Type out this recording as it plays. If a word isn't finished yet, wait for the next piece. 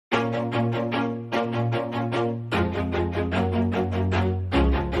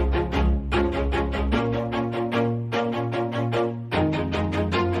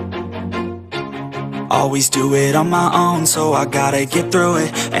Always do it on my own, so I gotta get through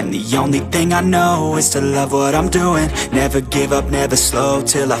it. And the only thing I know is to love what I'm doing. Never give up, never slow,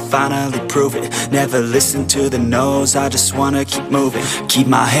 till I finally prove it. Never listen to the no's, I just wanna keep moving. Keep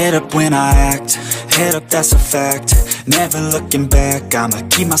my head up when I act, head up, that's a fact. Never looking back, I'ma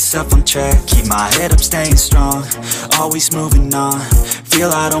keep myself on track. Keep my head up, staying strong, always moving on.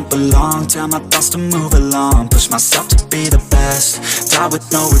 Feel I don't belong, tell my thoughts to move along. Push myself to be the best, die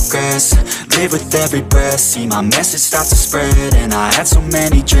with no regrets. Live with every breath, see my message start to spread. And I had so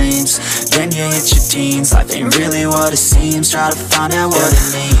many dreams, then you hit your teens. Life ain't really what it seems, try to find out what it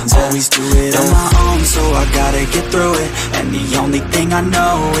means. Always do it on my own, so I gotta get through it. And the only thing I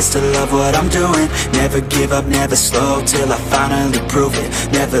know is to love what I'm doing. Never give up, never slow, till I finally prove it.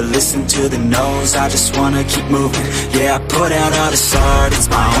 Never listen to the no's, I just wanna keep moving. Yeah, I put out all this art, it's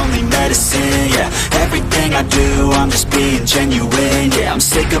my only medicine. Yeah, everything I do, I'm just being genuine. Yeah, I'm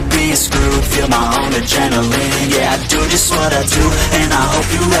sick of being screwed, feel my own adrenaline. Yeah, I do just what I do, and I hope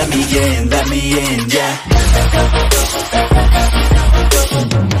you let me in, yeah.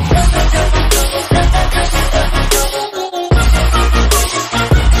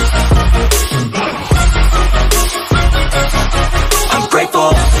 I'm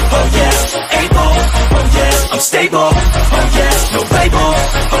grateful, oh yeah, able, oh yeah, I'm stable, oh yeah, no label,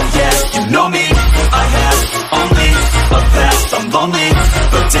 oh yeah, you know me, I have only a path, I'm lonely,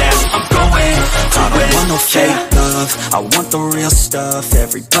 but damn, I'm going to win. I don't want no fake love, I want the real stuff.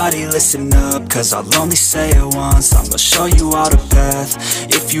 Everybody listen up, cause I'll only say it once. I'm gonna show you all the path,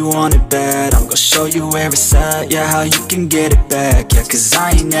 if you want it bad. I'm gonna show you where it's at, yeah, how you can get it back. Yeah, cause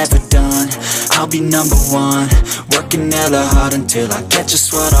I ain't never done, I'll be number one. Working hella hard until I get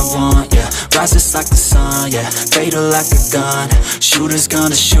just what I want, yeah. Rises like the sun, yeah, fatal like a gun. Shooter's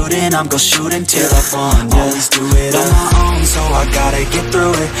gonna shoot and I'm gonna shoot until I won, yeah. Always do it on my own, so I gotta get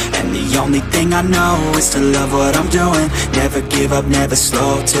through it. And the only thing I know is to love what I'm doing. Never give up, never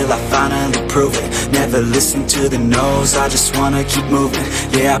slow, till I finally prove it. Never listen to the no's, I just wanna keep moving.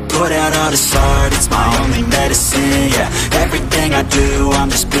 Yeah, I put out all this art, it's my only medicine. Yeah, everything I do, I'm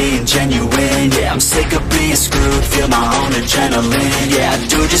just being genuine. Yeah, I'm sick of being screwed, feel my own adrenaline. Yeah, I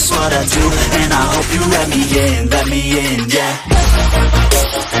do just what I do, and I hope you let me in, yeah.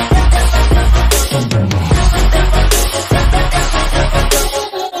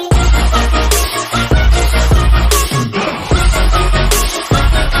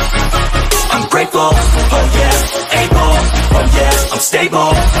 I'm grateful, oh yeah, able, oh yeah, I'm stable,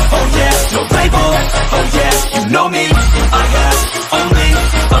 oh yeah, no label, oh yeah, you know me, I have only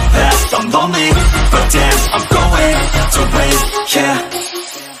a path, I'm lonely, but damn, I'm going to win, yeah.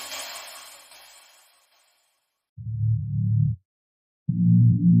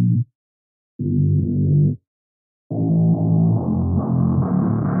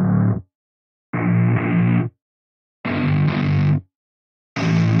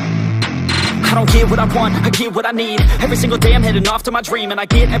 I don't get what I want, I get what I need. Every single day I'm heading off to my dream, and I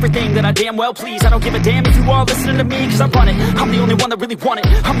get everything that I damn well please. I don't give a damn if you all listening to me, cause I run it. I'm the only one that really want it,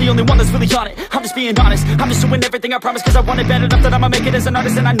 I'm the only one that's really on it. I'm just being honest, I'm just doing everything I promise, cause I want it bad enough that I'ma make it as an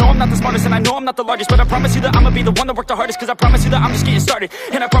artist. And I know I'm not the smartest, and I know I'm not the largest, but I promise you that I'ma be the one that worked the hardest. Cause I promise you that I'm just getting started,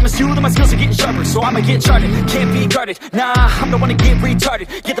 and I promise you that my skills are getting sharper. So I'ma get charted, can't be guarded. Nah, I'm the one to get retarded.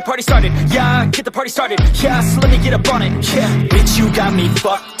 Get the party started, yeah, get the party started. Yeah, so let me get up on it, yeah. Bitch, you got me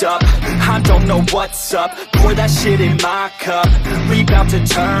fucked up, I don't know what's up. Pour that shit in my cup, we bout to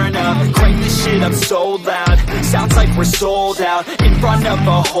turn up. Crank this shit up so loud, sounds like we're sold out. In front of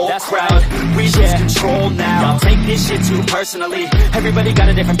a whole crowd, we lose control now. Y'all take this shit too personally, everybody got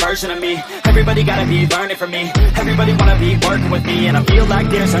a different version of me. Everybody gotta be learning from me, everybody wanna be working with me. And I feel like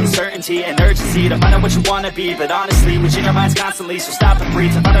there's uncertainty and urgency to find out what you wanna be. But honestly, we change our minds constantly, so stop and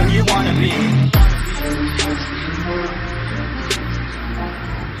breathe to find out who you wanna be.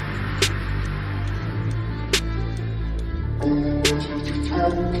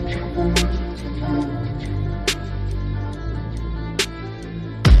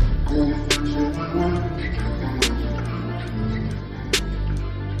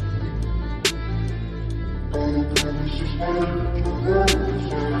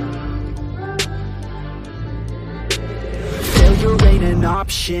 Failure ain't an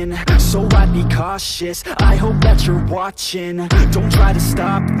option, so I'd be cautious. I hope that you're watching, don't try to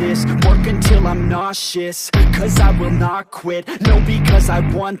stop this. Work until I'm nauseous, cause I will not quit. No, because I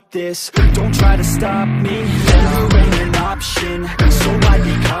want this, don't try to stop me. Failure ain't an option, so I'd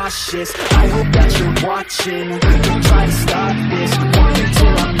be cautious. I hope that you're watching, don't try to stop this. Work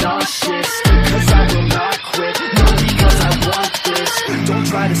until I'm nauseous, cause I will not quit. No, because I want this, don't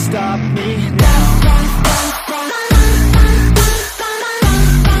try to stop me now.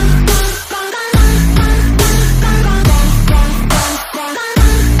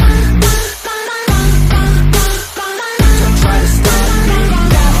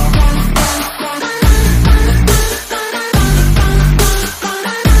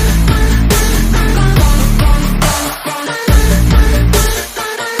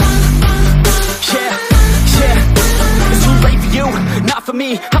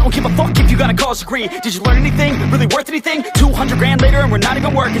 college degree. Did you learn anything? Really worth anything? 200 grand later and we're not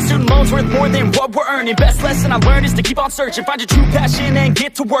even working. Student loans worth more than what we're earning. Best lesson I learned is to keep on searching. Find your true passion and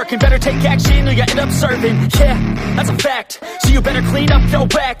get to work. And better take action or you end up serving. Yeah, that's a fact. So you better clean up your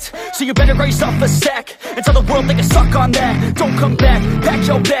act. So you better grow yourself a sack. And tell the world they can suck on that. Don't come back, pack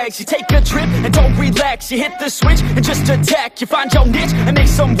your bags. You take a trip and don't relax. You hit the switch and just attack. You find your niche and make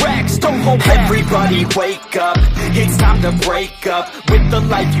some racks. Don't hold back. Everybody wake up, it's time to break up with the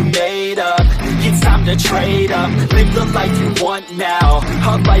life you made up. It's time to trade up, live the life you want now,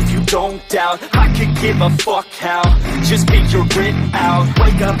 a life you don't doubt. I could give a fuck how, just figure it out.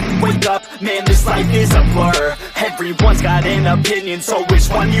 Wake up, man, this life is a blur. Everyone's got an opinion, so which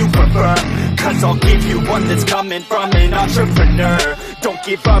one you prefer? Cause I'll give you one that's coming from an entrepreneur. Don't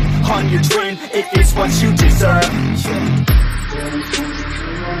give up on your dream if it's what you deserve.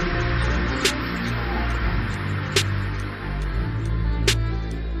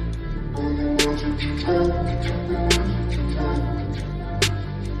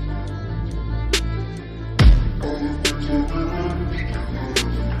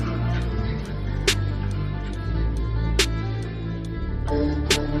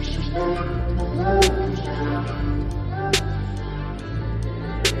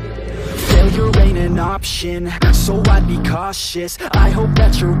 Failure ain't an option, so I'd be cautious. I hope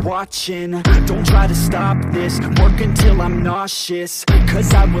that you're watching. Don't try to stop this, work until I'm nauseous.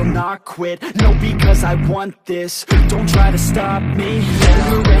 Cause I will not quit, no, because I want this. Don't try to stop me,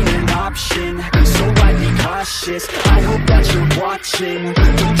 failure ain't an option, so I'd be cautious. I hope that you're watching.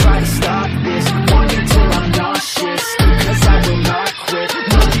 Don't try to stop this, work until I'm nauseous. Cause I will not quit,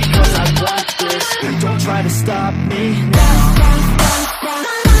 no, because I want this. Don't try to stop me now.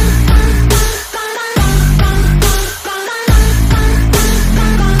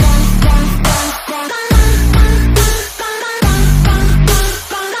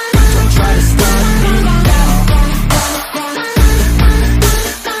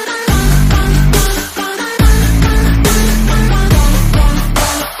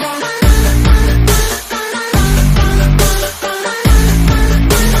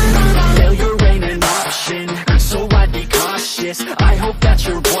 I hope that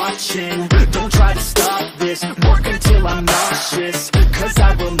you're watching. Don't try to stop this, work until I'm nauseous. Cause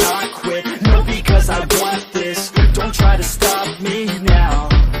I will not quit, no, because I want